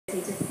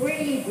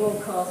freely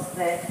broadcast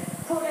their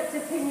product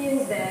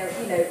opinions, their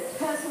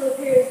personal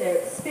appearance, their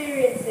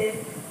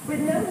experiences, with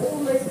no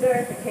almost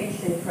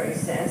verification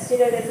process.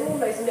 There's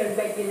almost no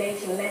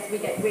regulation unless we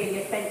get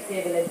really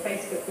offensive, and then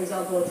Facebook, for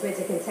example, or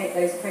Twitter can take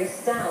those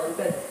posts down.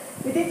 But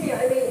with India,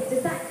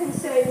 does that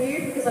concern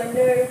you? Because I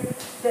know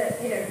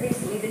that,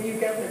 recently the new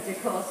government of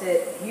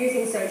Jakarta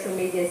using social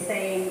media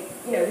saying,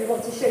 we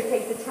want to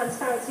showcase the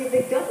transparency of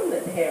the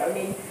government here.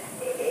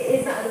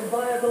 Is that a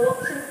viable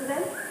option for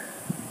them?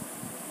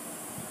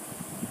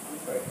 I'm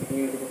sorry, can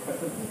you repeat the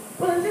question?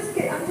 Well, I'm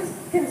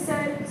just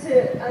concerned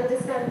to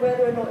understand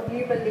whether or not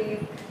you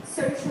believe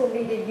social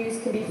media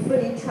use can be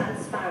fully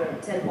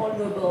transparent and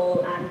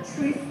honourable and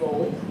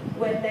truthful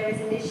when there is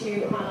an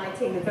issue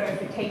highlighting the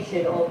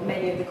verification of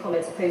many of the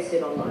comments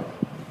posted online.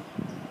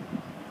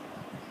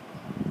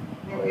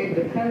 Well, it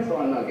depends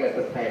on, I guess,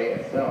 the site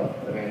itself.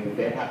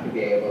 They have to be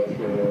able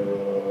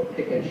to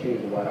pick and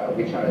choose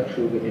which are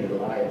true within the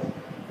lies.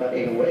 But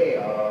in a way,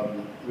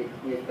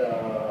 with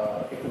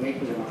the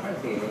information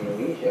democracy in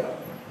Indonesia,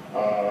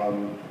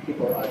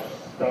 people are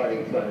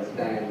starting to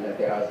understand that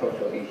there are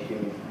social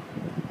issues,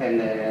 and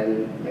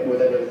then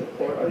whether there's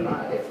support or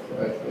not, it's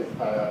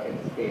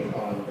based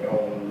on their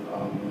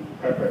own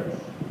preference.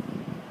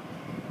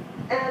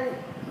 And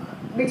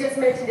we just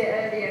mentioned it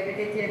earlier,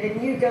 Viditya, the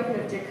new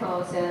government of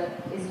Jakarta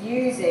is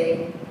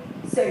using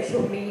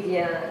social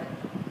media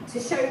to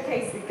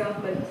showcase the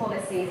government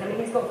policies.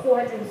 He's got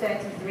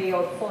 433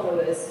 odd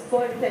followers,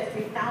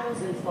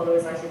 433,000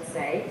 followers, I should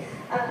say.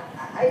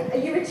 Are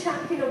you a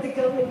champion of the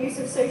government use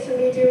of social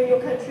media in your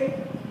country?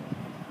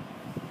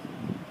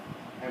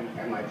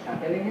 Am I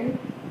championing him?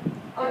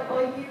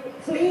 Are you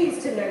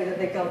pleased to know that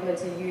the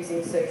government are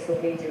using social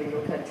media in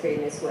your country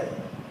in this way?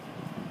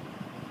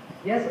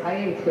 Yes, I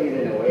am pleased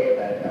in a way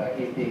that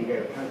he's being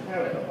very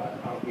transparent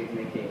about how he's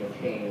making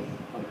a change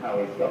on how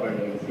he's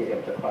governing the city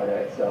of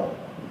Jakarta itself.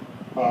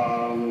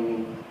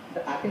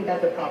 I think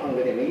that's the problem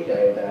with Indonesia,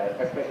 is that,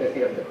 especially the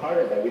city of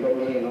Jakarta, that we don't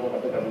really know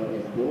what the government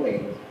is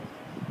doing.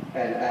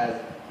 And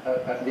as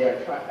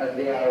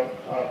they are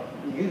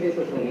using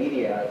social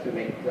media to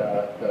make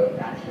the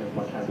actions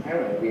more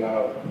transparent, we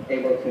are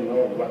able to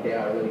know what they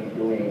are really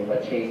doing,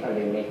 what change are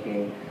they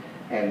making,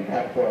 and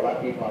therefore a lot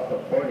of people are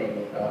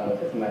supporting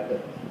this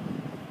method.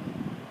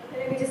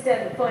 Let me just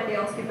finally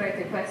ask you both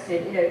a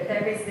question.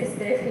 There is this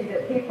theory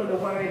that people are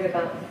worried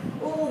about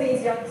all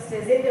these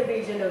youngsters in the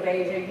region of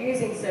Asia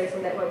using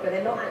social network, but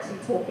they're not actually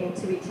talking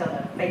to each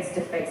other face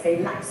to face. They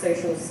lack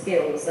social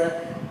skills.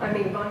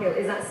 Vahil,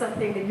 is that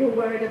something that you're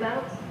worried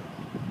about?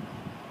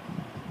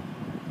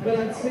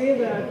 Well, I'd say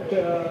that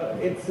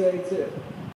it's